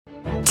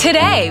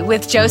Today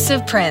with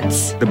Joseph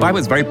Prince. The Bible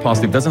is very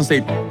positive. It doesn't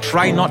say,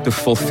 try not to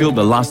fulfill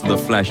the lust of the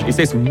flesh. It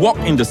says, walk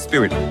in the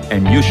Spirit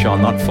and you shall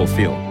not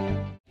fulfill.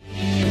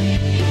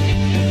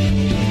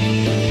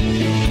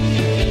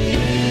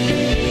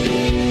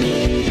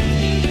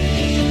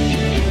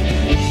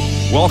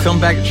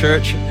 Welcome back,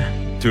 church,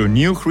 to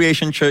New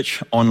Creation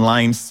Church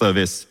online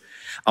service.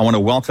 I want to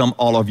welcome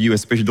all of you,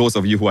 especially those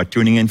of you who are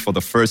tuning in for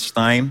the first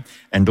time,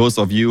 and those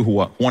of you who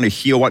want to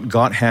hear what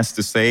God has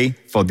to say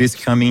for this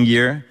coming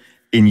year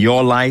in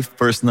your life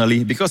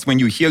personally. Because when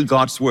you hear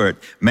God's word,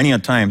 many a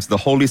times the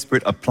Holy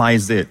Spirit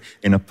applies it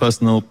in a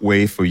personal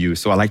way for you.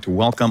 So I'd like to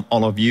welcome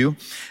all of you.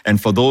 And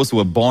for those who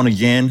were born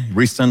again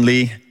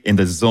recently in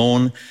the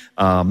Zone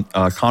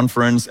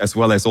conference, as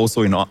well as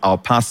also in our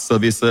past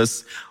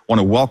services, I want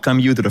to welcome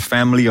you to the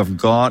family of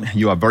God.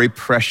 You are very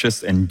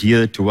precious and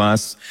dear to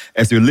us.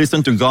 As you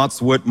listen to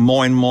God's word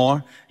more and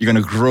more, you're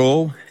going to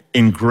grow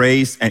in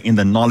grace and in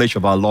the knowledge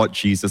of our Lord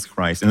Jesus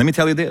Christ. And let me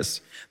tell you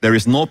this, there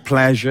is no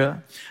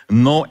pleasure,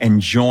 no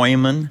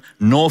enjoyment,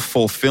 no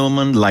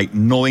fulfillment like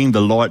knowing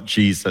the Lord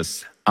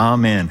Jesus.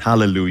 Amen.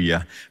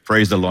 Hallelujah.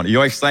 Praise the Lord.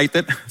 You're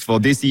excited for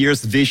this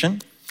year's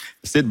vision?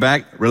 Sit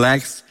back,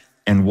 relax,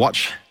 and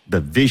watch the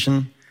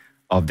vision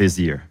of this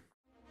year.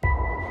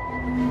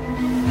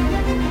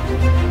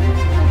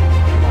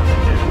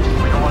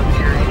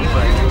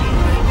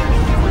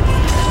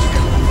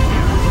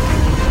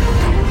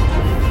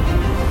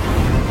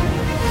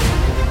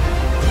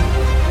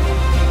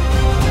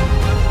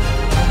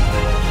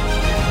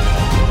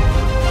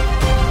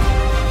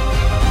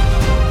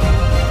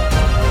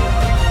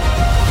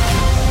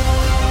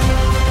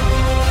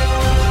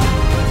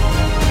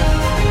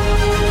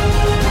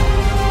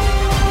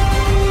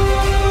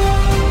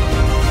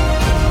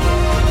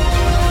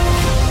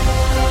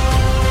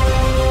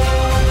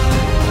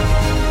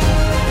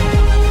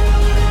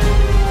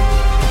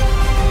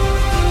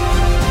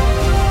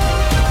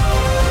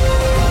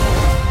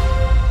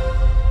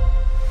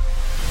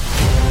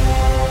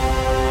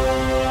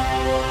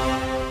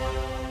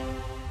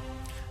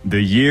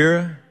 The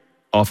year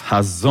of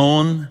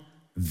Hazon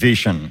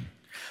vision.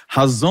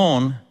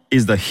 Hazon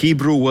is the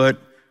Hebrew word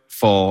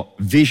for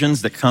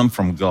visions that come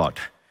from God.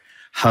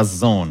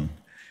 Hazon.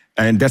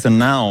 And there's a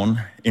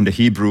noun in the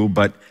Hebrew,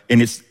 but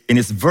in its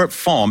verb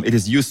form, it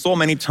is used so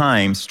many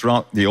times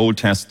throughout the Old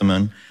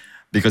Testament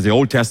because the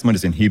Old Testament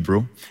is in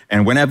Hebrew.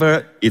 And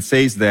whenever it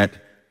says that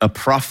a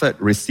prophet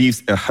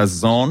receives a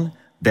Hazon,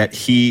 that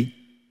he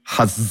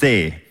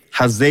hazeh.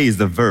 Hazeh is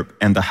the verb,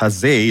 and the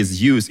hazeh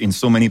is used in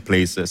so many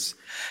places.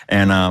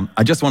 And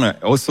I just want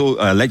to also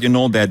let you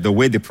know that the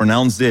way they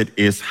pronounce it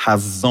is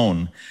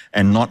Hazon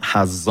and not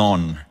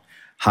Hazon.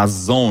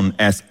 Hazon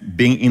as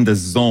being in the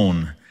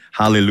zone.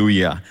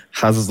 Hallelujah.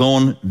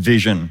 Hazon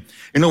vision.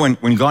 You know,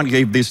 when God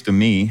gave this to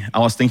me, I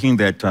was thinking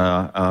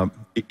that,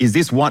 is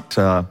this what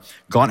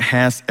God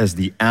has as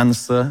the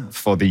answer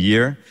for the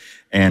year?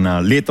 And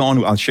later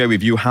on, I'll share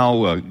with you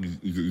how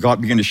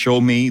God began to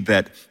show me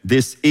that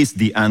this is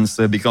the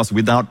answer, because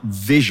without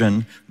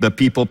vision, the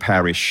people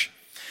perish.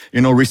 You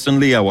know,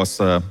 recently I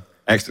was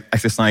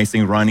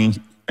exercising, running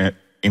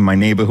in my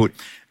neighborhood.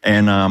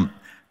 And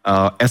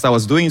as I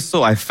was doing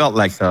so, I felt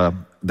like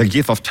the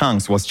gift of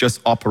tongues was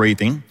just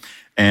operating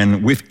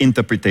and with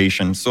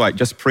interpretation. So I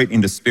just prayed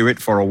in the Spirit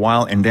for a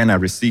while, and then I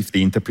received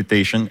the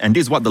interpretation. And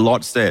this is what the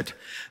Lord said.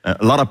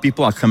 A lot of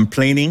people are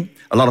complaining.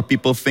 A lot of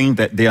people think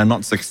that they are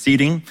not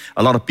succeeding.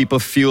 A lot of people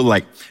feel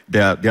like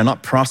they're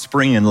not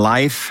prospering in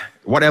life.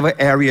 Whatever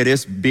area it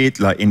is, be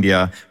it like in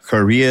their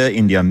career,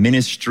 in their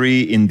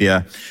ministry, in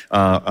their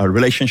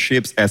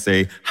relationships as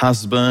a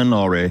husband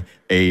or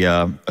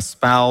a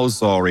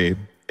spouse or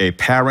a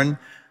parent,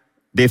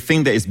 they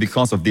think that it's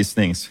because of these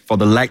things, for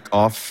the lack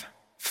of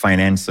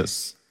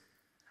finances,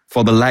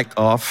 for the lack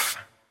of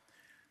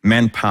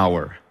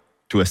manpower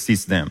to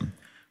assist them,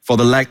 for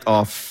the lack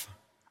of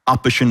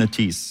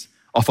opportunities,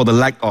 or for the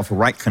lack of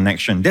right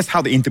connection. That's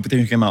how the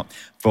interpretation came out.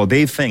 For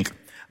they think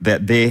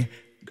that they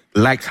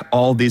lack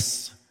all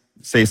this,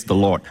 says the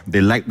Lord. They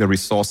lack the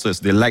resources,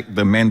 they lack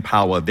the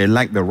manpower, they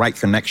lack the right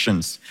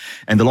connections.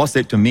 And the Lord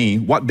said to me,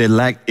 what they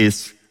lack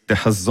is the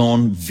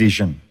Hazon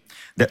vision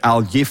that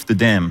I'll give to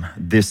them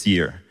this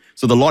year.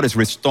 So the Lord is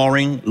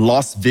restoring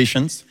lost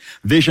visions,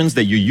 visions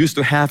that you used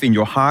to have in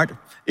your heart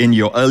in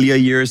your earlier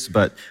years,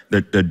 but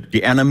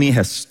the enemy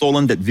has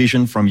stolen that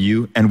vision from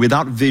you. And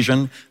without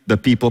vision, the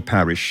people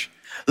perish.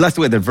 Let's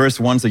look at the verse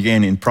once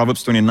again in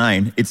Proverbs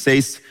 29. It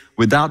says,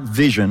 without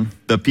vision,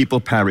 the people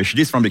perish.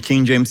 This is from the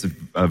King James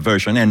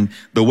Version. And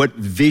the word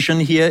vision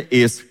here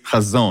is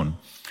Hazon.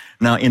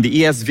 Now in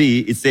the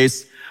ESV, it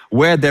says,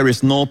 where there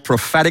is no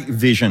prophetic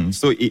vision.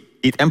 So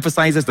it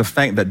emphasizes the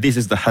fact that this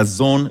is the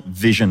Hazon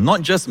vision,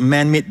 not just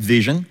man-made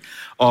vision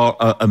or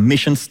a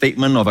mission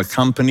statement of a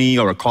company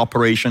or a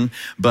corporation,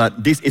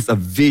 but this is a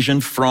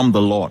vision from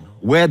the Lord.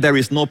 Where there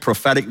is no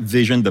prophetic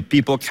vision, the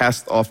people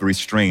cast off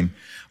restraint.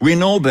 We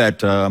know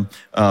that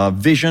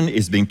vision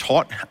is being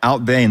taught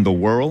out there in the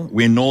world.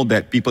 We know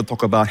that people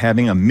talk about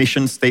having a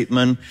mission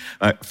statement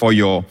for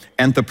your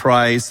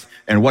enterprise,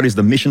 and what is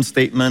the mission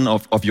statement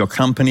of your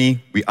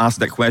company. We ask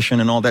that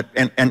question and all that,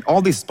 and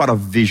all this is part of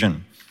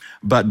vision.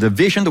 But the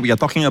vision that we are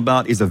talking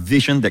about is a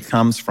vision that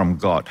comes from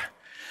God.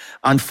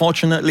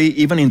 Unfortunately,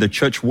 even in the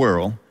church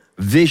world,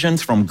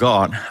 visions from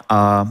God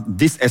are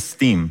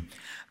disesteemed.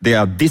 They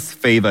are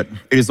disfavored.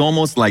 It is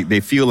almost like they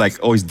feel like,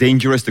 oh, it's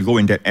dangerous to go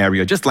in that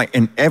area. Just like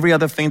in every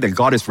other thing that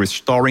God is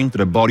restoring to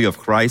the body of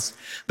Christ,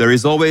 there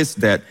is always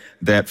that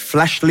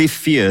fleshly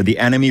fear the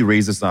enemy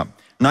raises up.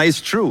 Now,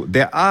 it's true,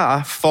 there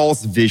are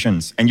false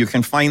visions, and you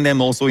can find them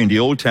also in the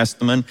Old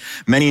Testament.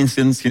 Many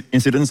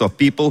incidents of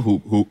people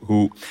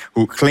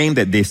who claim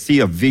that they see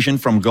a vision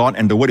from God,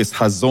 and the word is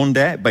chazon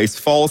there, but it's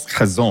false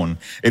chazon.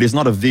 It is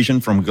not a vision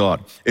from God.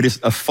 It is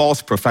a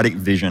false prophetic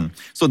vision.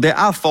 So there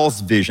are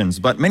false visions,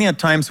 but many a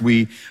times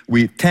we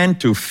tend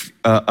to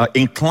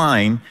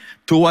incline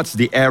towards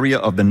the area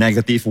of the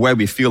negative, where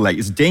we feel like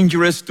it's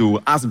dangerous to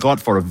ask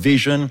God for a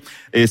vision.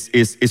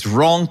 It's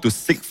wrong to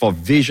seek for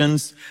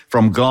visions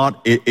from God.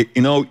 It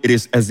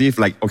is as if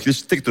like, okay,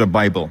 just stick to the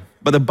Bible.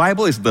 But the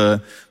Bible is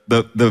the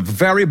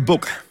very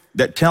book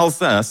that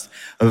tells us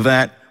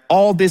that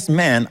all these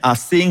men are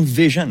seeing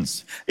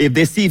visions. If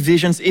they see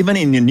visions, even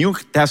in the New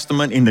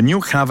Testament, in the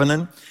New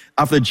Covenant,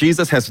 after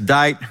Jesus has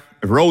died,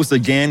 rose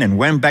again and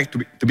went back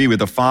to be with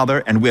the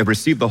Father, and we have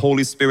received the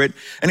Holy Spirit.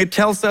 And it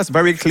tells us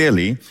very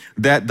clearly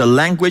that the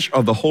language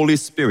of the Holy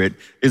Spirit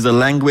is a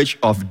language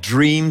of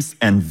dreams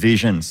and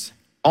visions.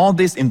 All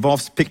this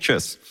involves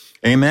pictures.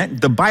 Amen.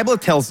 The Bible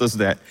tells us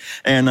that.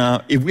 And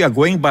if we are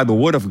going by the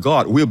word of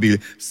God, we'll be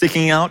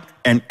seeking out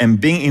and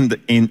being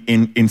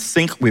in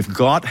sync with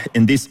God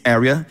in this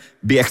area,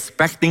 be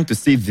expecting to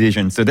see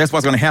visions. So that's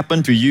what's going to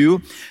happen to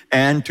you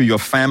and to your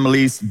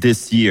families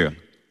this year.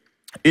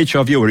 Each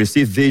of you will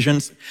receive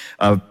visions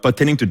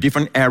pertaining to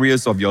different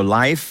areas of your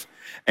life.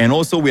 And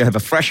also we have a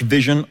fresh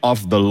vision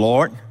of the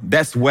Lord.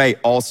 That's where it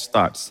all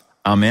starts.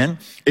 Amen.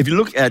 If you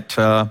look at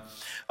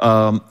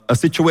a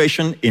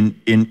situation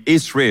in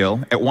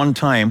Israel at one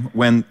time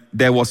when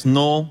there was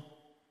no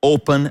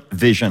open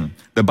vision.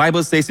 The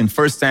Bible says in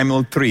 1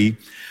 Samuel 3,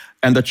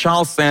 and the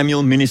child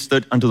Samuel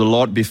ministered unto the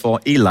Lord before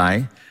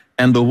Eli,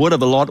 and the word of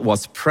the Lord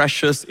was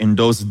precious in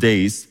those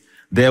days.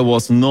 There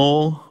was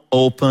no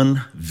open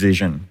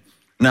vision.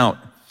 Now,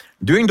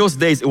 during those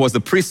days, it was the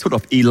priesthood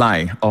of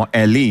Eli, or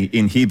Eli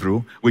in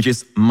Hebrew, which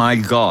is my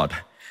God.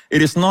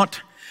 It is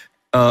not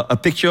a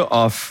picture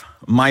of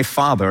my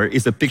Father,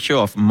 it's a picture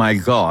of my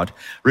God.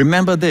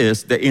 Remember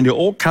this, that in the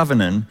Old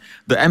Covenant,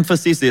 the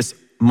emphasis is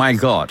my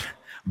God.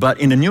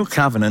 But in the New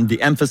Covenant,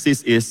 the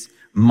emphasis is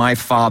my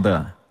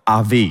Father,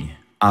 Avi.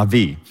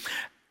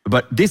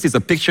 But this is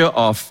a picture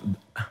of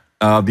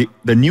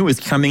the new is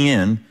coming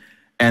in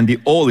and the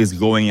old is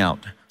going out.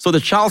 So the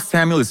child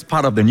Samuel is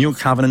part of the New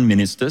Covenant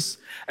ministers,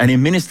 and he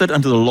ministered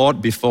unto the Lord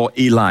before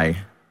Eli.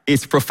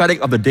 It's prophetic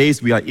of the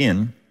days we are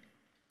in.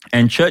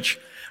 And church,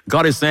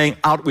 God is saying,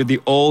 out with the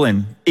old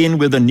and in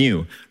with the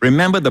new.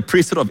 Remember the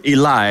priesthood of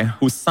Eli,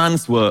 whose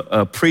sons were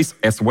priests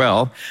as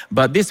well,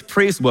 but these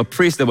priests were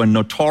priests that were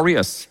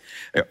notorious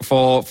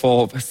for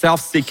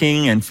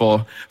self-seeking and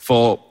for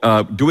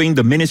doing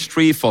the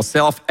ministry for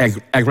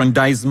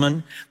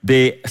self-aggrandizement.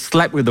 They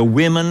slept with the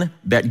women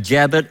that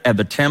gathered at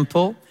the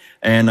temple.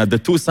 And the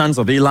two sons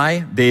of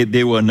Eli,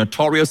 they were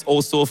notorious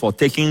also for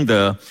taking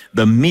the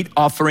meat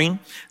offering.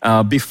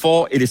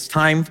 Before it is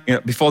time,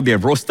 before they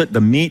roasted the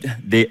meat,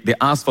 they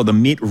asked for the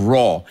meat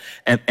raw.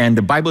 And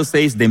the Bible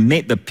says they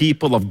made the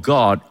people of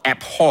God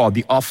abhor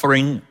the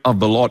offering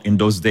of the Lord in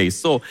those days.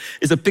 So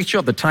it's a picture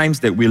of the times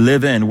that we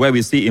live in, where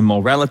we see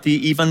immorality,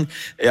 even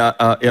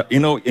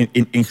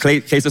in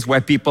cases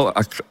where people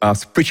are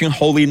preaching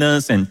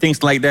holiness and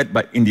things like that,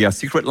 but in their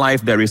secret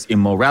life there is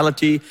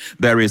immorality,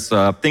 there is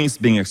things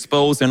being exposed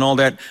and all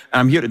that.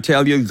 I'm here to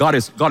tell you, God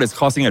is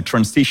causing a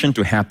transition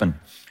to happen.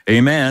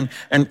 Amen.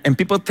 And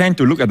people tend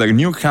to look at the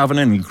new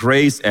covenant and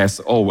grace as,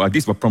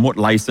 this will promote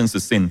license to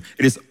sin.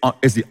 It's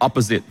the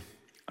opposite.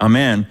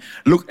 Amen.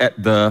 Look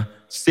at the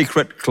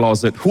secret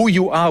closet, who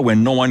you are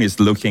when no one is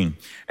looking.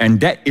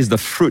 And that is the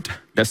fruit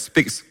that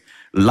speaks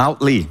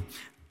loudly,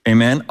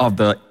 amen, of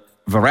the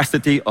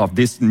veracity of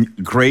this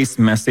grace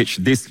message,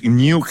 this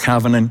new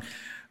covenant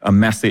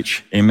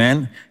message,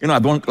 amen. I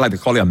don't like to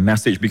call it a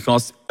message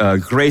because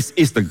grace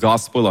is the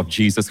gospel of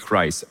Jesus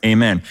Christ,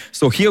 amen.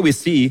 So here we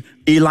see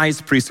Eli's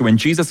priest, when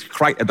Jesus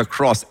cried at the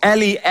cross,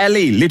 Eli,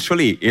 Eli,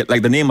 literally,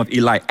 like the name of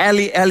Eli,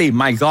 Eli, Eli,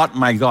 my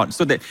God,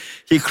 so that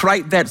he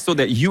cried that so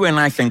that you and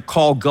I can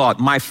call God,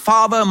 my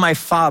Father,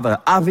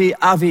 Avi,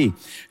 Avi,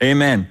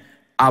 amen.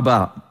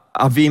 Abba,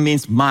 Avi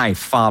means my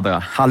Father,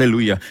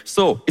 hallelujah.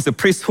 So it's a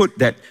priesthood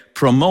that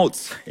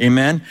promotes,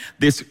 amen,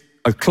 this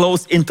a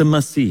close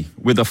intimacy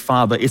with the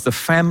Father. It's a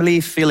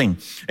family feeling,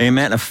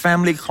 amen, a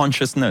family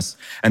consciousness.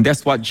 And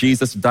that's what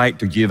Jesus died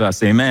to give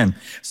us, amen.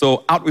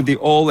 So out with the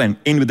old and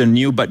in with the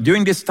new. But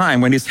during this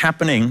time when it's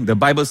happening, the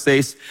Bible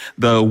says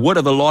the word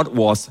of the Lord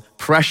was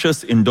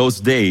precious in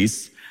those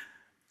days,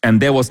 and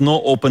there was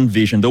no open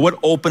vision. The word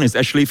open is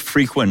actually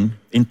frequent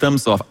in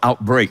terms of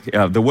outbreak.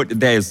 The word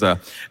there is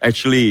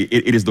actually,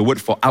 it is the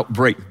word for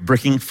outbreak,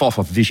 breaking forth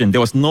of vision.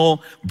 There was no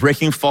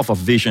breaking forth of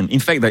vision. In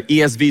fact, the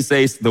ESV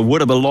says the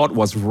word of the Lord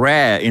was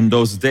rare in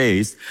those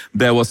days.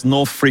 There was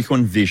no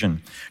frequent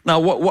vision. Now,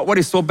 what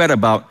is so bad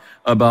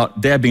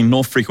about there being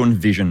no frequent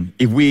vision?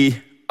 If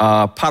we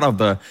are part of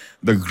the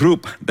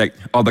group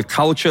or the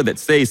culture that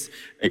says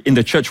in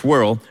the church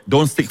world,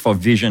 don't seek for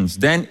visions,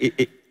 then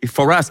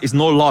for us, it's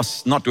no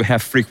loss not to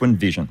have frequent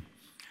vision.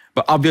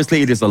 But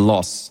obviously, it is a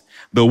loss.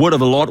 The word of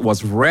the Lord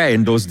was rare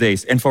in those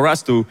days. And for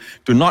us to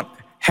not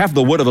have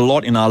the word of the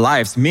Lord in our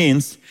lives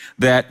means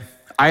that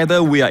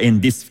either we are in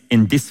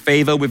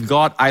disfavor with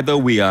God, either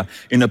we are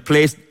in a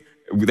place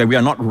that we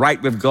are not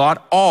right with God,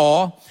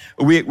 or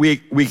we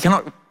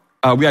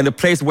are in a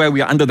place where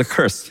we are under the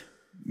curse.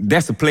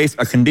 That's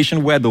a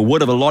condition where the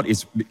word of the Lord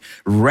is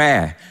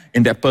rare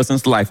in that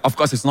person's life. Of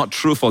course, it's not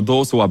true for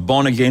those who are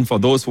born again, for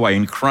those who are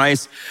in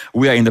Christ.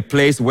 We are in the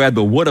place where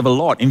the word of the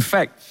Lord, in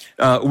fact,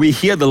 we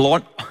hear the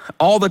Lord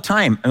all the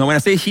time. And when I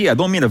say hear, I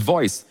don't mean a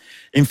voice.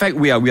 In fact,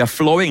 we are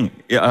flowing.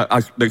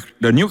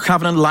 The new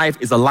covenant life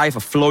is a life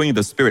of flowing in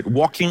the Spirit,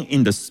 walking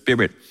in the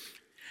Spirit.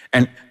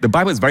 And the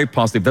Bible is very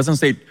positive. It doesn't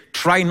say,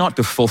 try not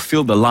to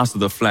fulfill the lust of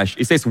the flesh.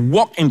 It says,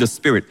 walk in the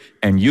Spirit,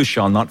 and you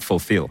shall not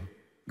fulfill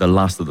the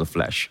lust of the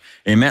flesh.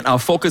 Amen. Our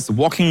focus is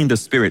walking in the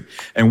Spirit.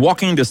 And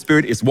walking in the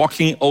Spirit is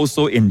walking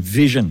also in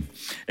vision.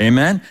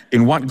 Amen.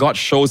 In what God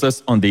shows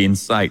us on the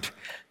inside.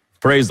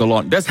 Praise the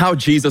Lord. That's how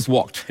Jesus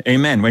walked.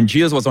 Amen. When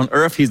Jesus was on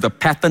earth, he's the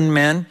pattern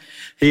man.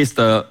 He's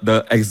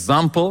the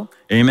example,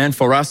 amen,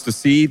 for us to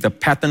see the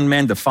pattern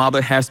man the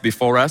Father has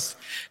before us.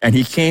 And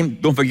he came,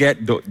 don't forget,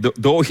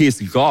 though he is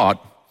God,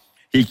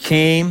 he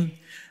came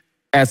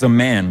as a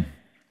man.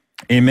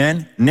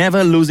 Amen.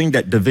 Never losing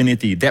that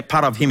divinity. That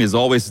part of him is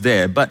always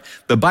there. But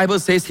the Bible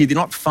says he did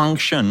not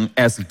function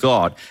as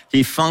God.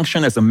 He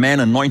functioned as a man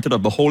anointed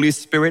of the Holy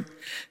Spirit.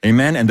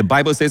 Amen. And the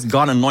Bible says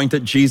God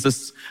anointed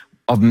Jesus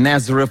of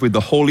Nazareth with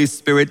the Holy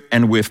Spirit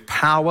and with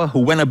power, who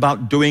went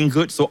about doing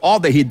good. So all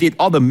that he did,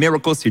 all the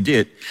miracles he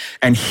did,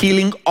 and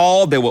healing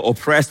all that were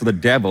oppressed of the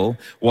devil,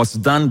 was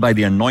done by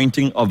the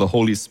anointing of the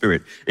Holy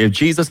Spirit. If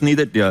Jesus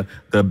needed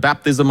the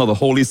baptism of the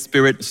Holy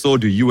Spirit, so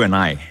do you and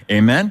I.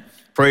 Amen.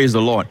 Praise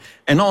the Lord.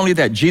 And not only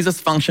that,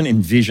 Jesus functioned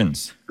in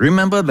visions.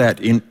 Remember that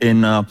in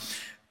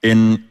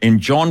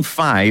John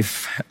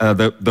 5,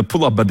 the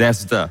pool of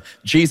Bethesda,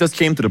 Jesus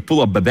came to the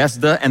pool of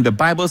Bethesda, and the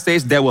Bible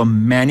says there were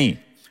many,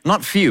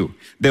 not few,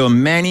 there were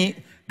many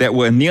that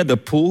were near the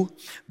pool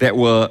that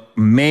were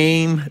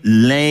maimed,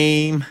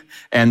 lame,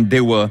 and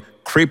they were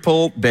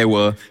crippled, they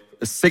were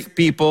sick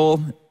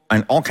people,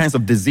 and all kinds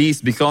of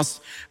disease,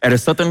 because at a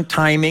certain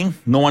timing,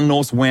 no one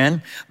knows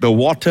when, the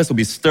waters will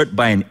be stirred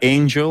by an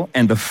angel,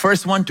 and the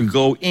first one to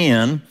go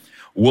in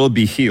will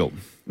be healed.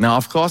 Now,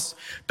 of course,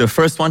 the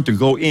first one to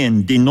go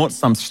in denotes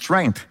some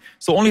strength.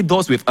 So only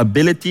those with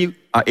ability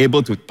are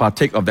able to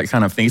partake of that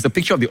kind of thing. It's a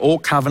picture of the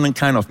old covenant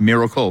kind of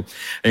miracle.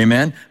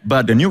 Amen.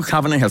 But the new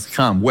covenant has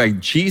come where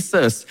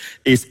Jesus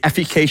is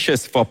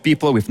efficacious for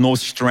people with no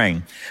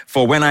strength.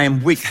 For when I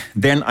am weak,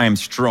 then I am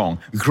strong.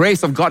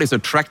 Grace of God is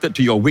attracted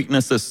to your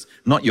weaknesses,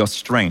 not your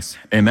strengths.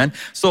 Amen.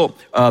 So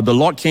the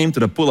Lord came to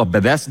the pool of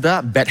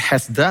Bethesda,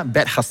 Bethesda,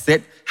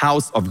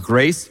 house of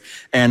grace.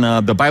 And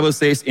the Bible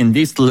says in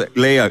this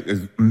lay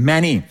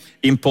many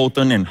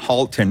impotent and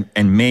halt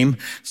and maimed.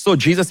 So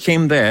Jesus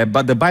came there,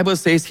 but the Bible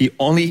says he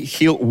only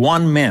healed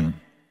one man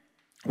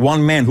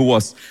who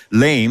was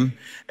lame,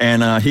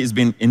 and he's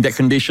been in that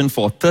condition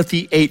for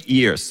 38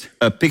 years,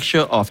 a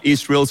picture of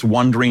Israel's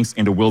wanderings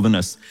in the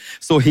wilderness.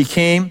 So he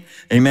came,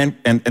 amen,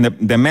 and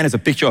the man is a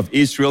picture of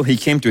Israel. He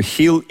came to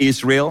heal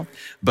Israel,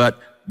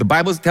 but the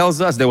Bible tells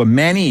us there were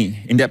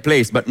many in that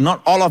place, but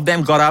not all of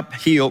them got up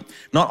healed.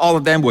 Not all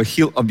of them were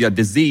healed of their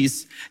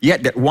disease,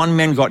 yet that one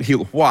man got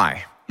healed.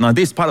 Why? Now,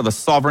 this is part of the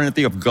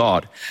sovereignty of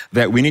God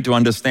that we need to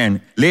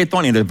understand. Later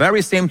on in the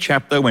very same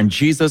chapter, when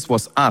Jesus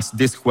was asked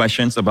these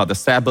questions about the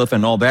Sabbath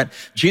and all that,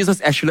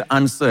 Jesus actually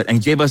answered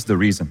and gave us the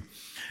reason.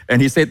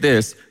 And he said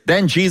this,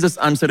 then Jesus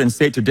answered and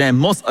said to them,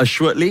 most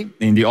assuredly,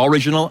 in the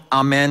original,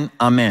 amen,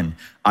 amen,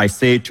 I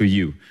say to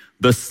you,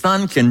 the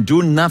Son can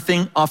do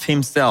nothing of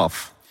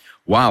himself.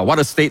 Wow, what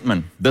a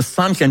statement. The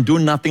Son can do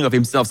nothing of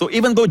himself. So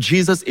even though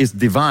Jesus is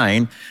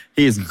divine,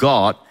 he is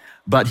God,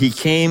 but he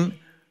came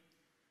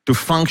to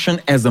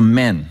function as a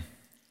man,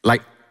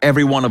 like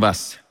every one of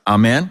us.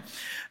 Amen.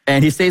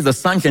 And he says the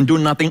Son can do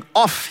nothing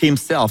of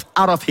himself,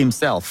 out of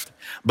himself,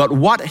 but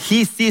what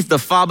he sees the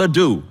Father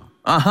do.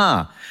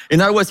 In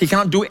other words, he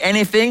cannot do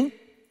anything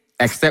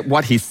except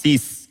what he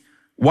sees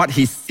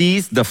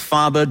the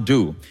Father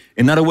do.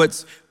 In other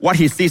words, what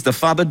he sees the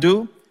Father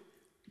do,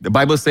 the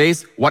Bible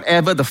says,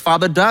 whatever the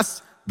Father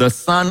does, the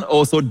Son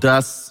also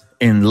does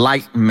in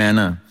like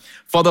manner.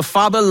 For the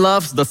Father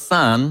loves the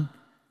Son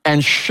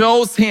and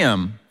shows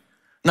him.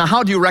 Now,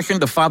 how do you reckon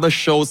the Father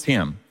shows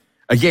him?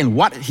 Again,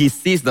 what he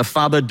sees the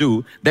Father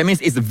do, that means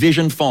it's a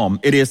vision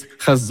form. It is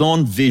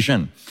chazon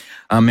vision.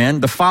 Amen.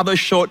 The Father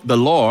showed the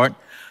Lord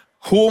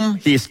whom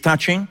he is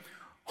touching,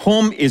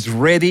 whom is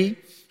ready.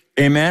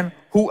 Amen.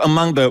 Who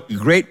among the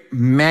great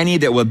many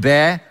that were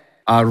there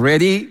are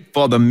ready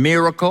for the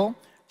miracle.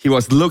 He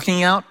was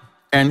looking out,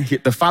 and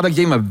the Father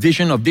gave him a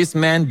vision of this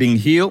man being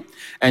healed,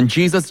 and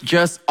Jesus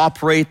just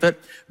operated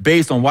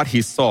based on what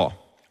he saw.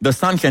 The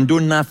Son can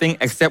do nothing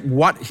except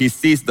what he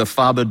sees the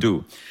Father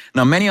do.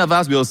 Now, many of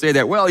us will say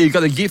that, well, you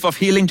got a gift of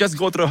healing, just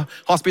go to the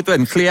hospital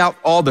and clear out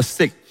all the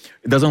sick.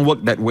 It doesn't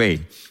work that way.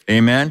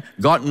 Amen.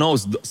 God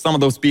knows some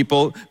of those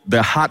people,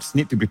 their hearts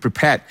need to be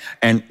prepared,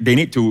 and they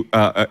need to,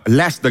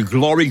 lest the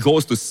glory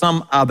goes to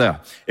some other.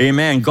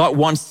 Amen. God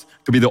wants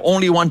to be the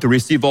only one to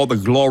receive all the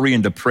glory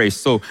and the praise.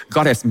 So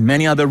God has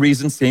many other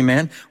reasons,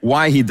 amen,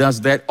 why he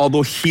does that,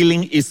 although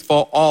healing is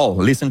for all.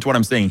 Listen to what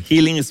I'm saying.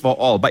 Healing is for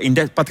all. But in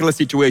that particular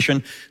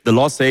situation, the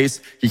Lord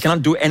says he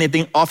cannot do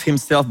anything of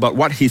himself but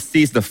what he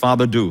sees the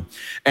Father do.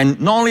 And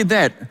not only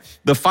that,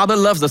 the Father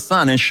loves the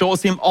Son and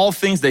shows him all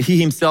things that he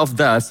himself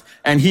does,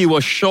 and he will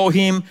show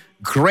him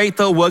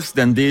greater works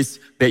than this,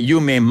 that you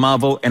may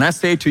marvel. And I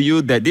say to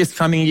you that this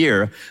coming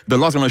year, the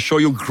Lord's going to show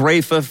you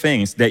greater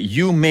things that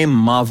you may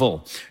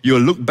marvel. You'll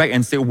look back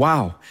and say,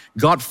 wow,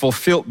 God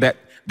fulfilled that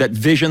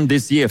vision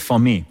this year for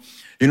me.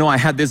 You know, I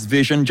had this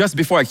vision just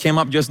before I came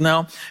up just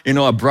now. You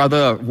know, a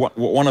brother,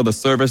 one of the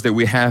servers that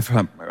we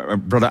have,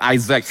 Brother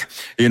Isaac,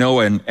 you know,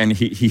 and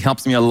he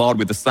helps me a lot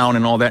with the sound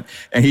and all that.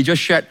 And he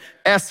just shared,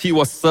 as he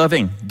was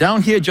serving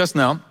down here just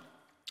now,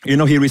 you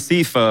know, he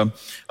received, you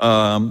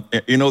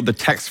know, the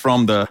text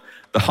from the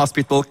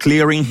hospital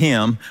clearing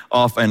him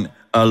of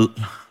a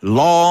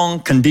long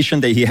condition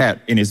that he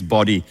had in his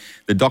body.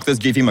 The doctors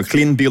gave him a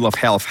clean bill of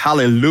health.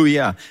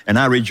 Hallelujah. And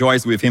I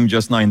rejoiced with him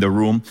just now in the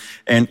room.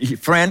 And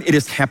friend, it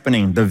is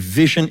happening. The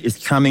vision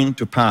is coming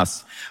to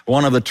pass.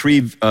 One of the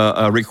three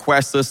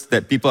requests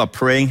that people are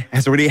praying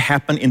has already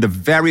happened in the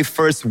very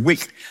first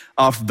week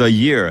of the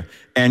year.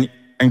 And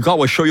God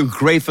will show you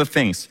greater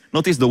things.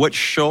 Notice the word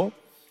show.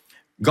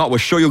 God will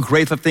show you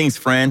greater things,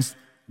 friends,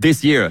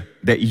 this year,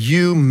 that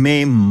you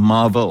may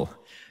marvel.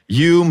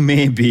 You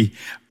may be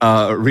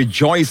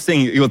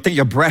rejoicing. You'll take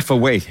your breath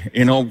away.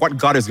 You know, what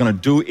God is going to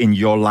do in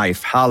your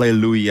life.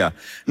 Hallelujah.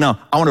 Now,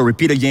 I want to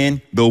repeat again,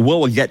 the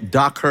world will get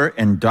darker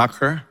and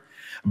darker.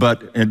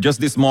 But just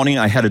this morning,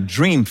 I had a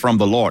dream from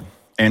the Lord.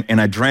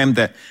 And I dreamt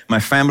that my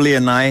family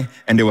and I,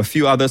 and there were a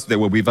few others that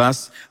were with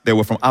us, they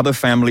were from other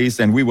families,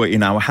 and we were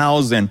in our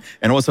house, and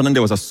all of a sudden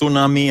there was a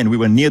tsunami, and we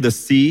were near the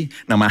sea.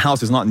 Now, my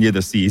house is not near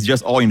the sea, it's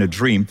just all in a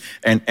dream.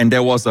 And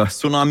there was a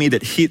tsunami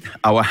that hit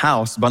our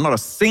house, but not a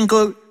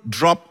single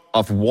drop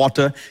of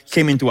water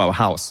came into our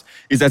house.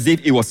 It's as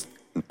if it was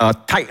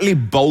tightly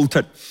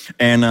bolted,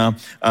 and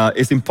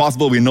it's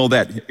impossible. We know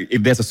that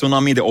if there's a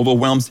tsunami that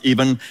overwhelms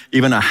even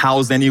a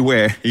house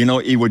anywhere, you know,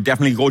 it would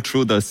definitely go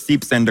through the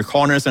seeps and the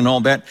corners and all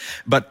that.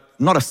 But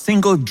not a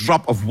single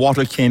drop of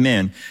water came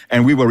in,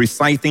 and we were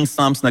reciting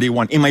Psalms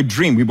 91. In my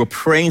dream, we were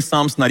praying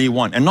Psalms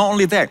 91. And not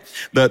only that,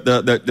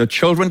 the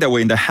children that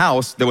were in the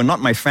house, they were not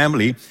my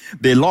family.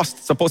 They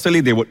lost, supposedly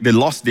they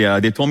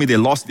told me they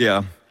lost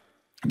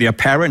their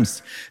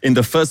parents in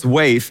the first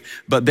wave,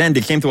 but then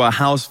they came to our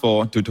house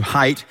to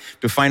hide,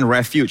 to find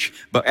refuge.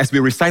 But as we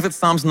recited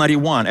Psalms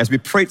 91, as we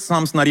prayed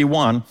Psalms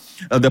 91,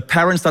 the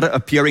parents started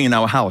appearing in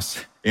our house.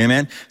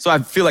 Amen. So I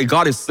feel like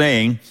God is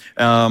saying,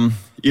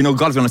 you know,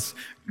 God's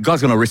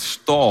gonna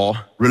restore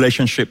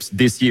relationships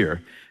this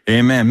year.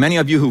 Amen. Many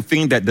of you who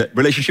think that the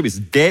relationship is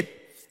dead,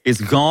 is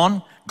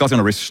gone, God's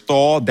gonna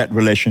restore that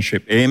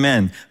relationship.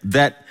 Amen.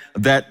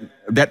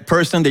 That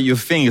person that you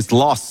think is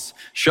lost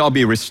shall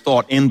be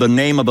restored in the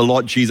name of the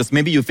Lord Jesus.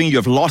 Maybe you think you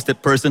have lost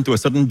that person to a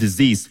certain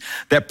disease.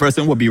 That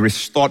person will be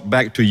restored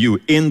back to you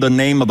in the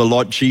name of the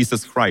Lord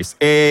Jesus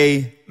Christ.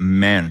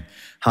 Amen.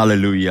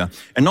 Hallelujah.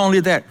 And not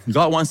only that,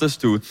 God wants us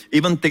to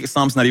even take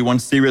Psalms 91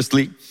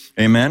 seriously.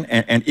 Amen.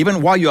 And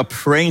even while you are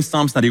praying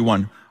Psalms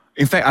 91,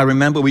 in fact, I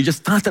remember we just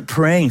started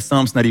praying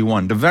Psalms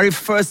 91. The very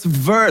first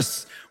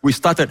verse we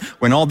started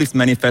when all this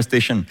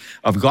manifestation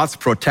of God's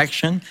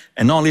protection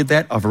and not only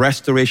that, of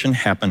restoration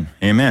happened.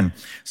 Amen.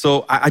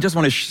 So I just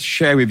want to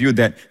share with you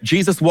that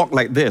Jesus walked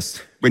like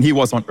this when he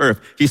was on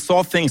earth. He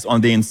saw things on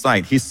the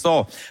inside. He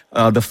saw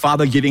the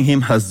Father giving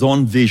him his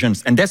own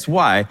visions. And that's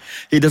why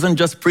he doesn't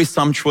just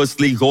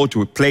presumptuously go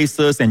to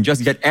places and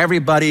just get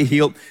everybody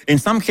healed. In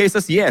some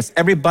cases, yes,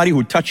 everybody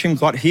who touched him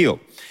got healed.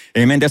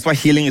 Amen. That's why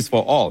healing is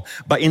for all.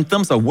 But in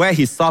terms of where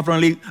he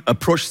sovereignly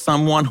approached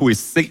someone who is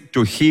sick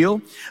to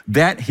heal,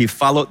 that he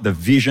followed the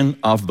vision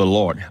of the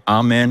Lord.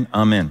 Amen.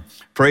 Amen.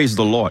 Praise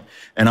the Lord.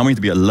 And I want you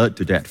to be alert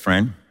to that,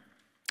 friend.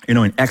 You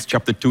know, in Acts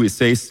chapter 2, it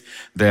says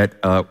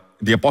that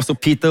the Apostle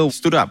Peter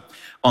stood up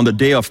on the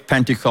day of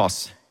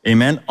Pentecost.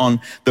 Amen.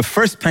 On the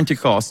first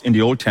Pentecost in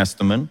the Old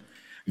Testament,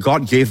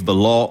 God gave the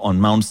law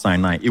on Mount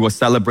Sinai. It was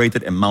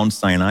celebrated at Mount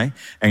Sinai,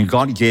 and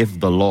God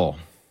gave the law.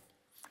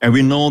 And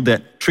we know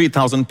that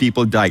 3,000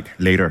 people died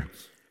later.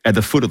 at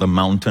the foot of the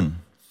mountain.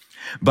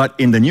 But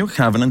in the New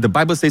Covenant, the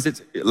Bible says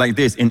it like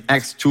this in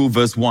Acts 2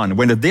 verse 1.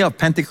 When the day of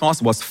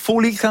Pentecost was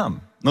fully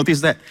come,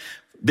 notice that,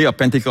 day of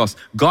Pentecost,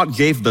 God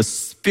gave the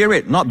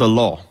Spirit, not the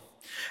law.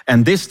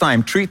 And this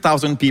time,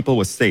 3,000 people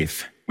were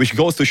saved, which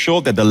goes to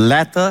show that the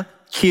letter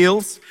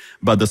kills,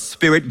 but the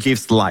Spirit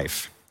gives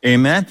life.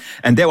 Amen?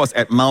 And that was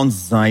at Mount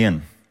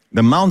Zion.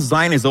 The Mount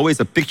Zion is always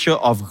a picture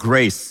of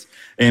grace.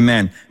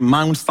 Amen.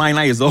 Mount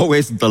Sinai is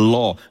always the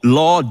law.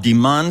 Law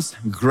demands,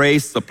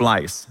 grace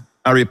supplies.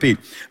 I repeat,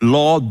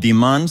 law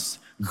demands,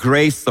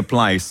 grace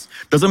supplies.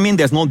 Doesn't mean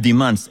there's no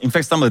demands. In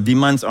fact, some of the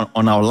demands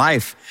on our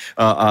life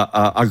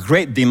are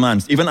great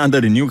demands, even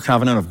under the new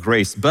covenant of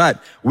grace.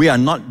 But we are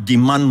not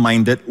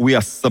demand-minded. We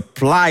are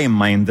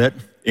supply-minded.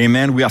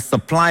 Amen. We are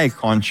supply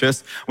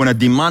conscious. When a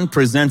demand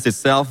presents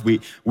itself, we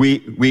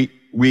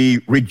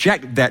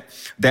reject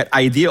that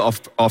idea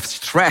of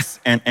stress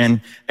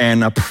and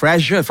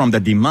pressure from the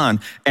demand,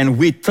 and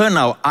we turn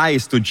our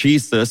eyes to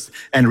Jesus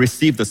and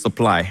receive the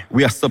supply.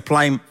 We are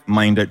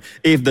supply-minded.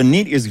 If the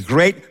need is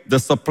great, the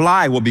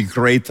supply will be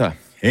greater.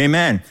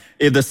 Amen.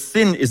 If the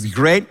sin is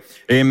great,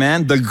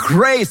 amen, the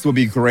grace will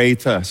be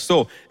greater.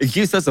 So it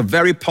gives us a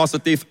very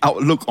positive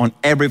outlook on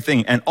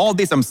everything. And all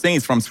this I'm saying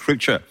is from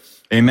Scripture.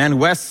 Amen.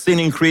 Where sin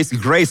increases,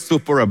 grace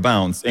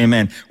superabounds.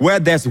 Amen. Where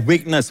there's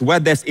weakness, where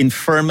there's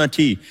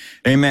infirmity,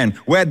 amen.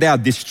 Where there are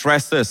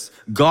distresses,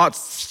 God's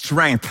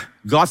strength,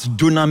 God's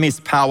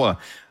dunamis power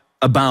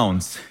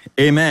abounds.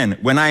 Amen.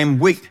 When I am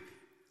weak,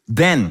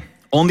 then,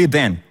 only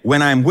then,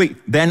 when I am weak,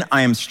 then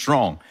I am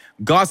strong.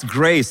 God's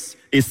grace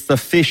is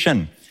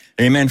sufficient,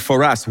 amen,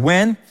 for us.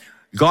 When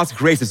God's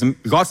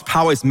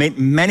power is made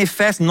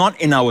manifest, not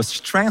in our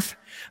strength,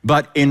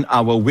 but in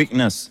our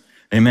weakness.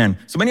 Amen.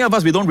 So many of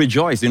us, we don't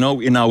rejoice, in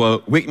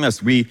our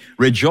weakness. We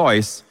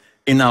rejoice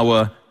in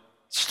our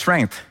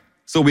strength.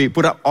 So we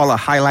put up all our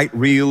highlight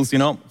reels,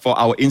 for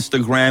our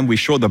Instagram. We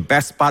show the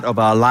best part of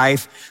our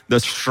life, the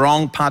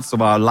strong parts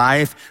of our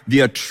life,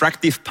 the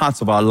attractive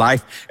parts of our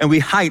life, and we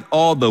hide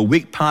all the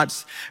weak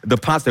parts, the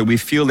parts that we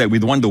feel that we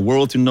want the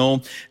world to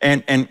know.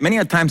 And many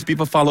a times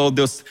people follow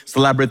those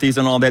celebrities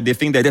and all that. They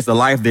think that that's the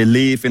life they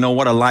live,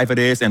 what a life it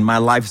is, and my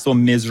life is so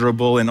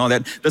miserable and all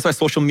that. That's why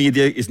social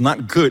media is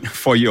not good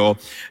for your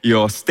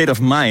state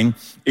of mind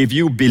if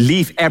you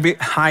believe every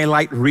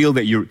highlight reel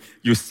that you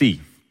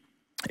see.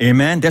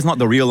 Amen. That's not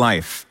the real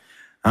life.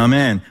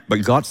 Amen.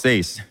 But God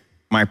says,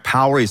 my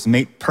power is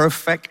made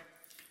perfect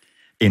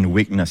in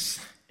weakness.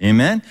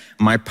 Amen.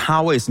 My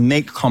power is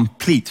made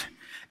complete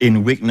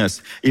in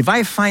weakness. If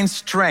I find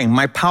strength,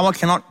 my power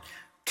cannot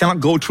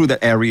go through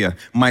that area.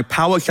 My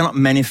power cannot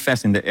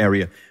manifest in the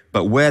area.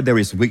 But where there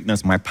is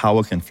weakness, my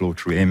power can flow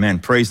through. Amen.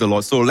 Praise the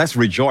Lord. So let's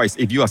rejoice.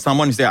 If you are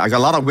someone who says, I got a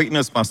lot of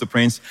weakness, Pastor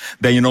Prince,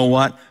 then you know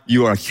what?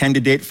 You are a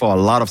candidate for a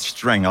lot of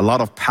strength, a lot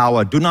of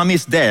power. Do not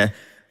miss there.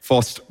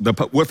 For the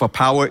word for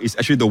power is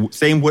actually the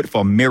same word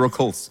for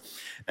miracles,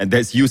 and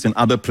that's used in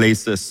other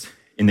places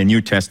in the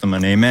New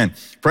Testament. Amen.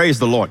 Praise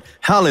the Lord.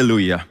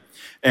 Hallelujah.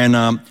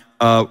 And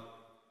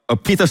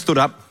Peter stood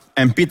up,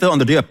 and Peter on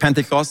the day of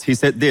Pentecost, he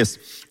said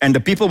this, and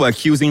the people were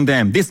accusing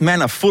them. These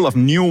men are full of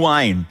new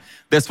wine.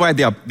 That's why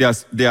they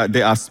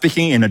are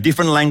speaking in a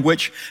different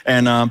language,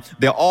 and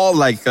they're all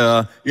like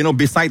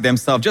beside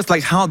themselves. Just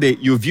like how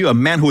you view a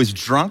man who is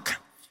drunk.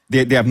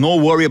 They have no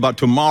worry about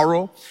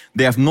tomorrow.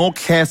 They have no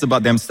cares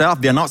about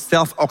themselves. They are not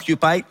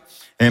self-occupied.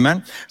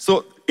 Amen.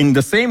 So in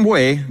the same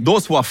way,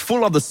 those who are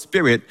full of the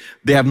Spirit,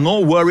 they have no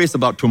worries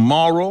about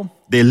tomorrow.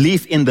 They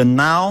live in the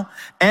now,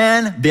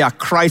 and they are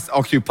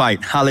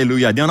Christ-occupied.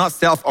 Hallelujah. They are not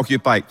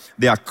self-occupied.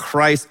 They are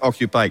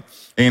Christ-occupied.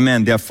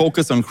 Amen. They are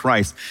focused on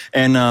Christ.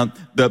 And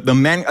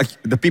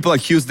the people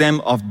accuse them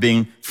of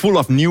being full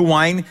of new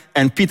wine.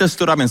 And Peter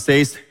stood up and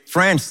says,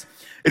 friends,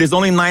 it is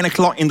only 9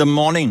 o'clock in the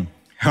morning.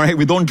 All right,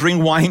 we don't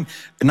drink wine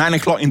at 9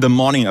 o'clock in the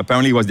morning,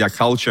 apparently was their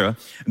culture.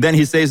 Then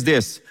he says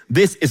this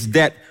is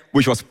that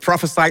which was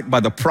prophesied by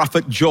the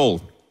prophet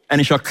Joel,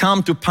 and it shall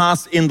come to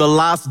pass in the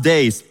last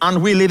days. Aren't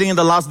we living in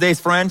the last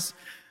days, friends?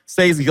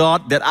 Says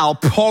God, that I'll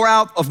pour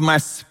out of my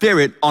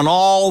Spirit on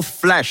all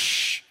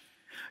flesh.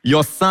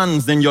 Your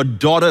sons and your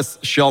daughters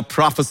shall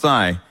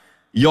prophesy.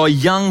 Your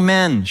young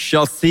men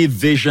shall see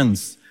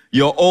visions.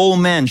 Your old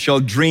men shall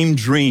dream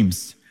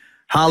dreams.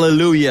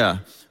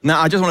 Hallelujah.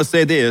 Now, I just want to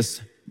say this.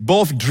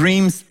 Both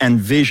dreams and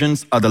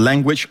visions are the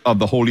language of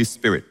the Holy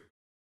Spirit.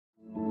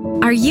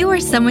 Are you or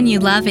someone you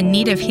love in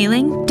need of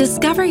healing?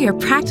 Discover your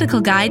practical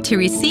guide to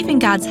receiving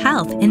God's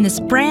health in this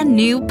brand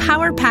new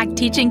Power Pack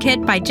teaching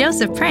kit by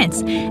Joseph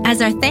Prince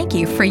as our thank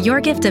you for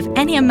your gift of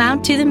any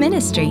amount to the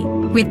ministry.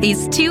 With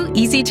these 2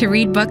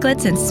 easy-to-read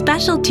booklets and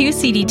special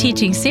 2-CD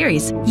teaching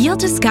series, you'll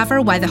discover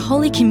why the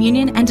Holy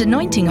Communion and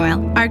Anointing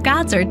Oil are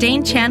God's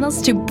ordained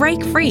channels to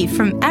break free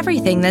from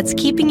everything that's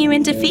keeping you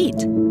in defeat.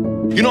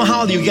 You know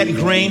how you get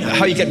grain,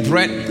 how you get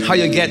bread, how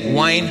you get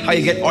wine, how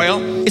you get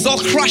oil? It's all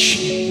crushed.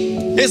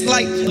 It's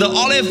like the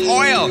olive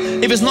oil.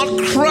 If it's not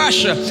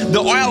crushed, the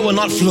oil will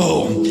not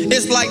flow.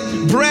 It's like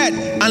bread.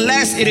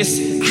 Unless it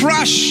is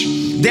crushed,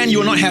 then you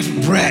will not have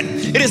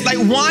bread. It is like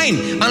wine.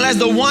 Unless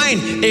the wine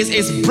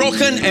is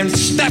broken and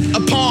stepped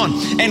upon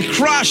and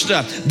crushed,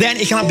 then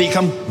it cannot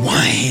become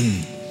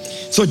wine.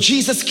 So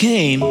Jesus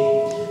came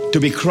to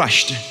be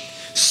crushed,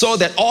 so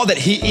that all that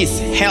He is,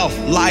 health,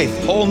 life,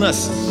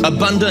 wholeness,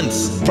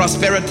 abundance,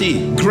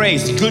 prosperity,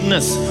 grace,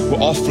 goodness,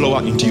 will all flow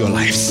out into your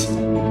lives.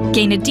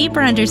 Gain a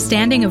deeper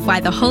understanding of why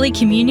the Holy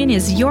Communion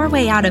is your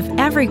way out of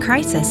every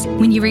crisis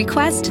when you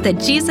request the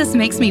Jesus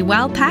Makes Me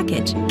Well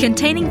package,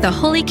 containing the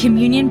Holy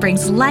Communion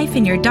Brings Life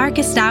in Your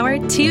Darkest Hour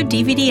 2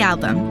 DVD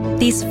album.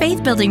 These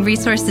faith-building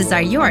resources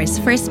are yours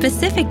for a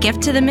specific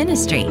gift to the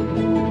ministry.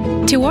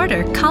 To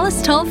order, call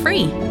us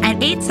toll-free at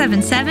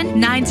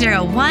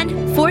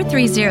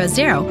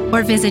 877-901-4300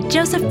 or visit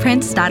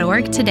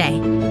josephprince.org today.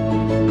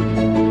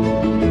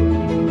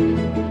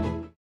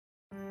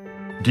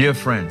 Dear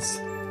friends,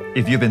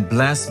 if you've been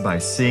blessed by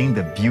seeing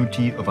the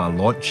beauty of our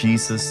Lord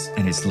Jesus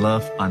and His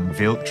love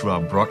unveiled through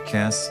our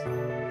broadcast,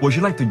 would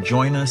you like to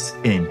join us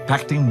in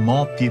impacting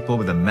more people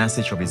with the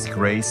message of His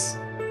grace?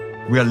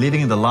 We are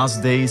living in the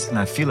last days, and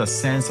I feel a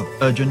sense of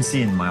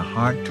urgency in my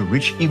heart to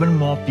reach even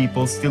more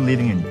people still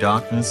living in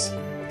darkness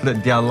so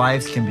that their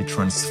lives can be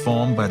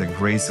transformed by the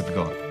grace of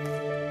God.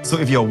 So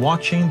if you're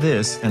watching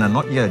this and are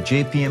not yet a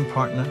JPM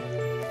partner,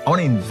 I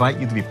want to invite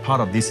you to be part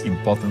of this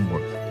important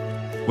work.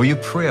 Will you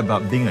pray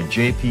about being a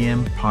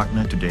JPM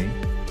partner today?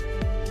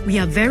 We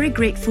are very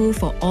grateful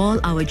for all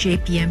our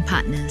JPM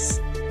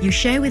partners. You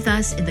share with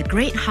us in the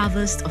great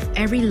harvest of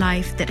every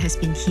life that has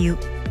been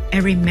healed,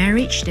 every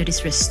marriage that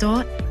is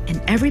restored,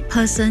 and every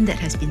person that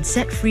has been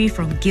set free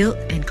from guilt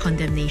and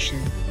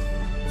condemnation.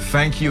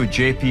 Thank you,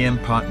 JPM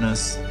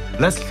partners.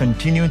 Let's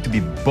continue to be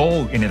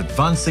bold in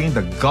advancing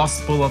the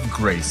gospel of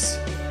grace.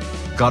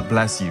 God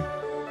bless you.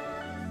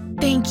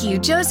 Thank you,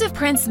 Joseph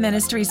Prince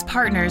Ministries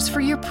partners, for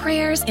your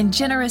prayers and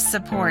generous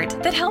support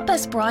that help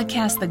us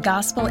broadcast the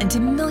gospel into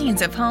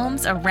millions of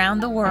homes around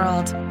the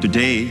world.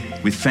 Today,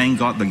 we thank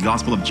God the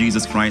gospel of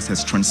Jesus Christ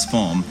has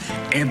transformed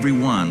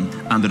everyone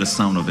under the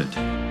sound of it.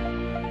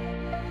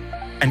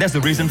 And that's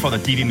the reason for the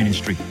TV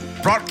ministry.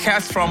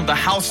 Broadcast from the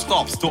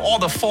housetops to all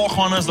the four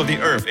corners of the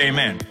earth.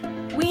 Amen.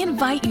 We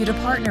invite you to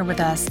partner with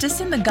us to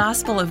send the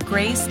gospel of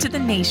grace to the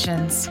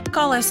nations.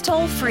 Call us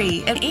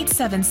toll-free at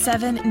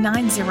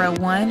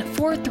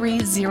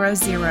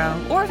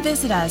 877-901-4300 or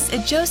visit us at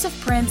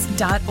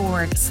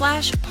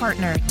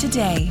josephprince.org/partner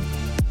today.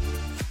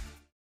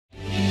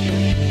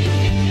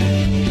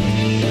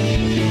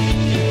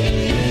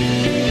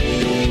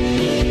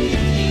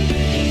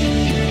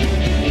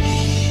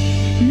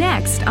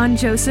 Next on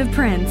Joseph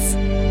Prince.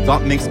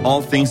 God makes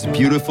all things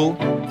beautiful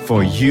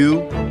for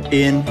you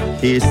in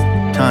His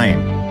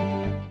time.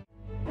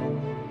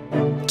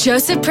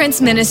 Joseph Prince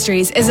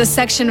Ministries is a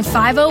Section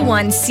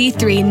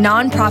 501c3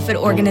 nonprofit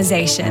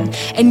organization,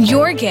 and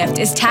your gift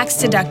is tax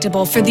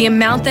deductible for the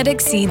amount that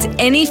exceeds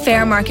any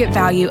fair market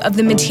value of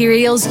the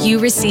materials you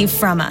receive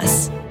from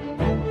us.